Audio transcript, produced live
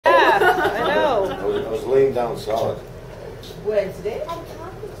laying down solid. Wednesday?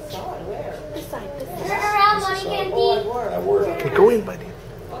 Solid where? This side. Turn around, Monica and Oh, Dee. at work. At work. Okay, go in, buddy.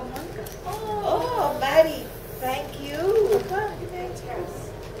 Oh, Maddie, thank you.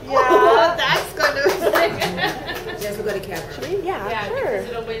 Yeah. Oh, that's going to. Yes, we're going to camera. Yeah, Yeah, sure. because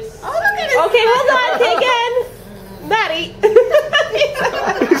it'll waste. Oh, look at it. Okay, hold on. Take in. Maddie.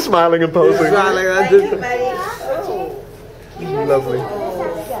 He's smiling and posing. Thank you, Maddie. Oh, Lovely.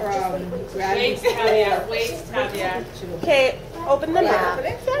 Waste caveat. Waste caveat. Okay, open the map.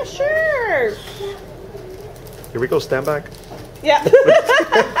 Yeah, sure. Here we go, stand back. Yeah.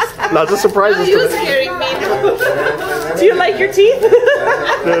 Lots of surprises You today. scaring me. Do you like your teeth? yeah,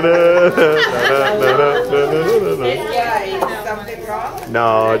 is something wrong?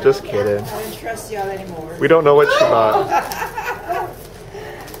 No, just kidding. I don't trust y'all anymore. We don't know what she bought. How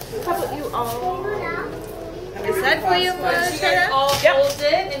about you all? Is that for you, Monica? You guys all hold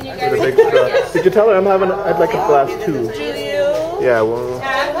it and you guys With a big straw. Did you tell her I'd like a glass too? Do you? Yeah, well. You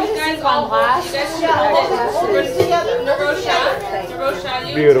guys all hold. You guys should hold it together. Narosha,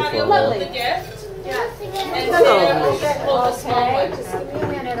 you Beautiful. and Tanya hold the gift. And Sarah hold the small one.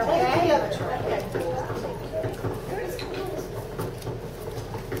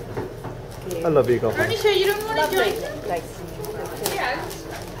 I love you, girlfriend. Monica, you don't want to join them? Nice. Yeah.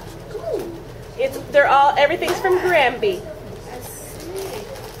 They're all, everything's from Granby.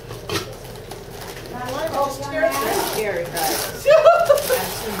 Scary, guys.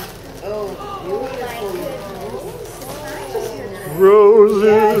 Oh, beautiful.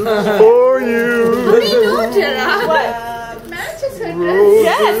 Roses for you. What are you doing, Jenna? What? Roses.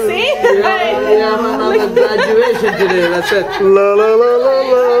 Yeah, see? Yeah, I'm on graduation today, that's it. La la la la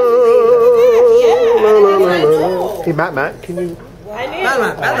la. La la la la. Hey, Matt, can you I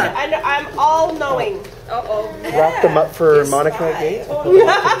know, I'm all knowing. wrap them up for Monica again? Totally.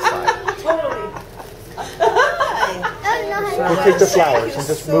 We'll take the flowers and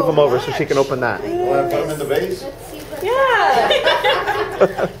just move them over so she can open that. Want to put them in the vase? Yeah.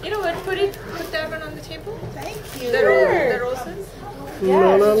 You know what? Put that one on the table. Thank you. The roses.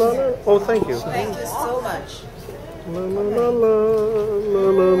 La la la la. Oh, thank you. Thank you so much. La la la la la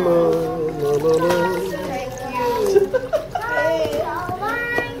la la la la. Thank you.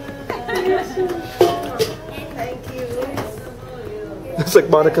 Thank you. It's like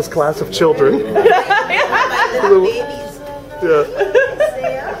Monica's class of children. My little babies. Yeah.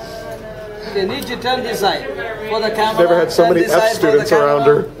 You need to turn this side for the camera. Never had so Turn many this F side for the students around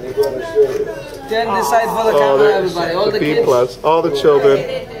her. Turn this side for the Oh, camera, they're everybody. All the B kids. plus. All the children.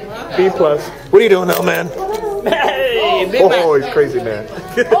 B plus. What are you doing now, man? Hey, big man. Oh, he's crazy, man.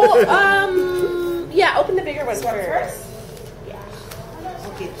 Yeah, open the bigger one first.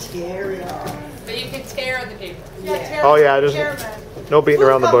 Okay, tear it off. But you can tear the paper. Oh yeah, there's no beating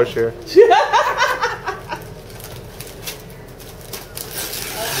around the bush here.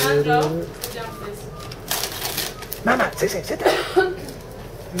 Go. Sit down, please. Mama, sit down.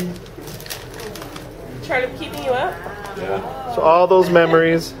 Try to keeping you up. Yeah. So all those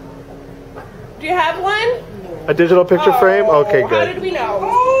memories. Do you have one? A digital picture frame? Okay, How did good. we know?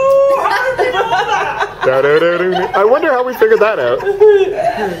 I wonder how we figured that out.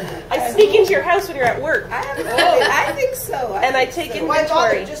 I sneak into your house when you're at work. I think so. And I take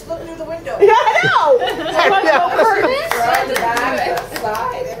inventory. Just look through the window. Yeah, I know! I want to go curtains. Front, the back,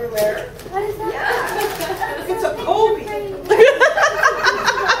 side, everywhere. What is that? It's a Kobe.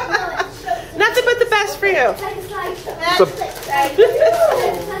 Nothing but the best for you. So, Thank you.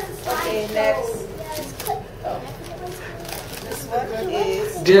 Okay, next. This one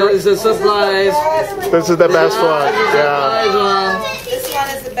is. There is a surprise. this is the best one. Yeah. Surprise one. This one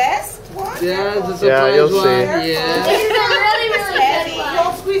is the best one. Yeah, it's a surprise Yeah, you'll one. see. Yeah. It's a really, really Heavy. good one.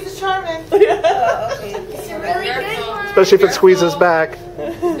 Don't squeeze the Charmin. Okay. It's a really good one. Especially if it squeezes back.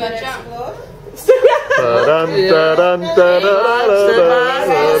 Good job. Dun, dun, dun, dun, dun,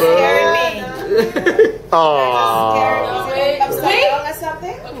 Aww. Upside down or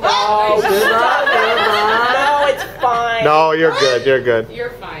something? No, it's fine. No, you're good. You're good.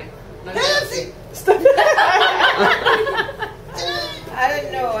 You're fine. I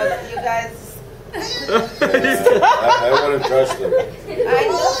don't know. You guys. I wouldn't trust them. I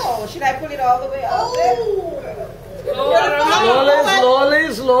know. Should I pull it all the way out there?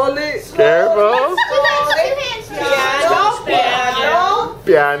 Slowly. Careful.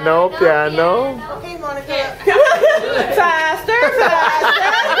 Piano. Okay, Monica. Faster.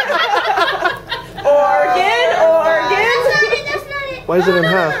 Organ. That's not it. Why is it in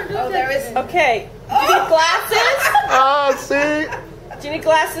half? Oh, there is. Okay. Do you need glasses? Ah, see? Do you need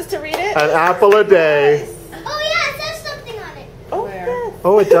glasses to read it? An apple a day. Oh yeah, it says something on it. Oh, Where? good.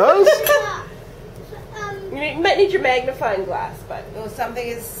 Oh, it does? might need your magnifying glass, but. Oh, something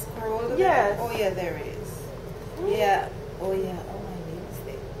is scrolled. Yes. Oh yeah, there it is. Yeah. Oh yeah. Oh, my name is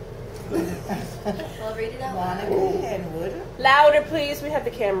there. I'll read it out Monica loud. Henwood. Louder, please. We have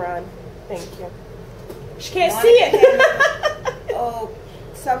the camera on. Thank you. She can't Monica see it. Oh,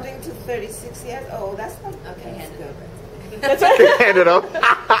 something to 36 years. Oh, that's not Okay, hand it over. That's right. Hand it up.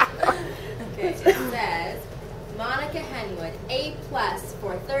 Okay, it says, Monica Henwood, A+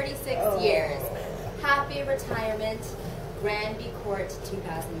 for 36 years. Happy retirement, Granby Court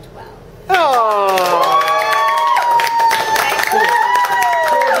 2012. Oh.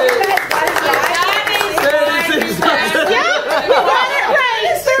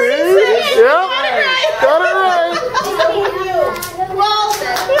 Yep. Got it right.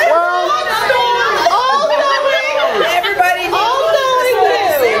 Everybody knew.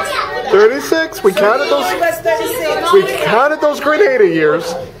 36. We counted those. She was 36. We counted those Grenada years.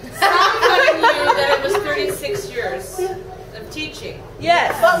 Somebody knew that it was 36 years of teaching.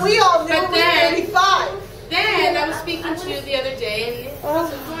 Yes. But we all knew But it was then- 35. Then I was speaking to you the other day, and I was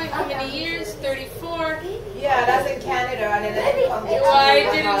going, how many years? 34. Yeah, that's in Canada, and then they come here. Well, I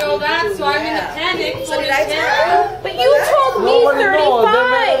didn't know that, so I'm in a panic. So did I tell you? But you told me Nobody knows. The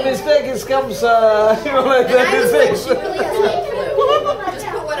 35. mistake is comes, you know, like that mistake. She really has no clue. Just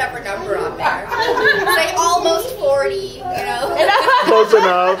put whatever number on there. Say almost 40, you know. Close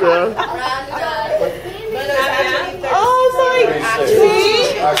enough. Yeah. Round it up. No, it's actually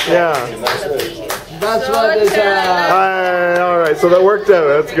 36. Oh my. Yeah. That's what is, All right. So that worked out.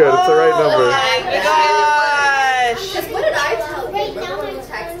 That's good. It's the right number. Oh my gosh. Because what did I tell you? Remember when you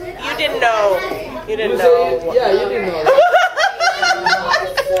texted? You didn't know. You didn't you know. say, yeah, you didn't know that.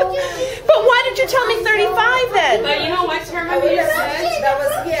 But why did you tell me 35 then? But you know what, Tara, I would you have said? said that was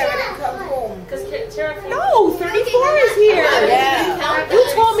here when I come home. Because Tara, No, 34 is here. Yeah. You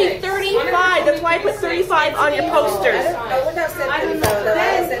told me 35. That's why I put 35 on your posters. I wouldn't have said I don't 35. know.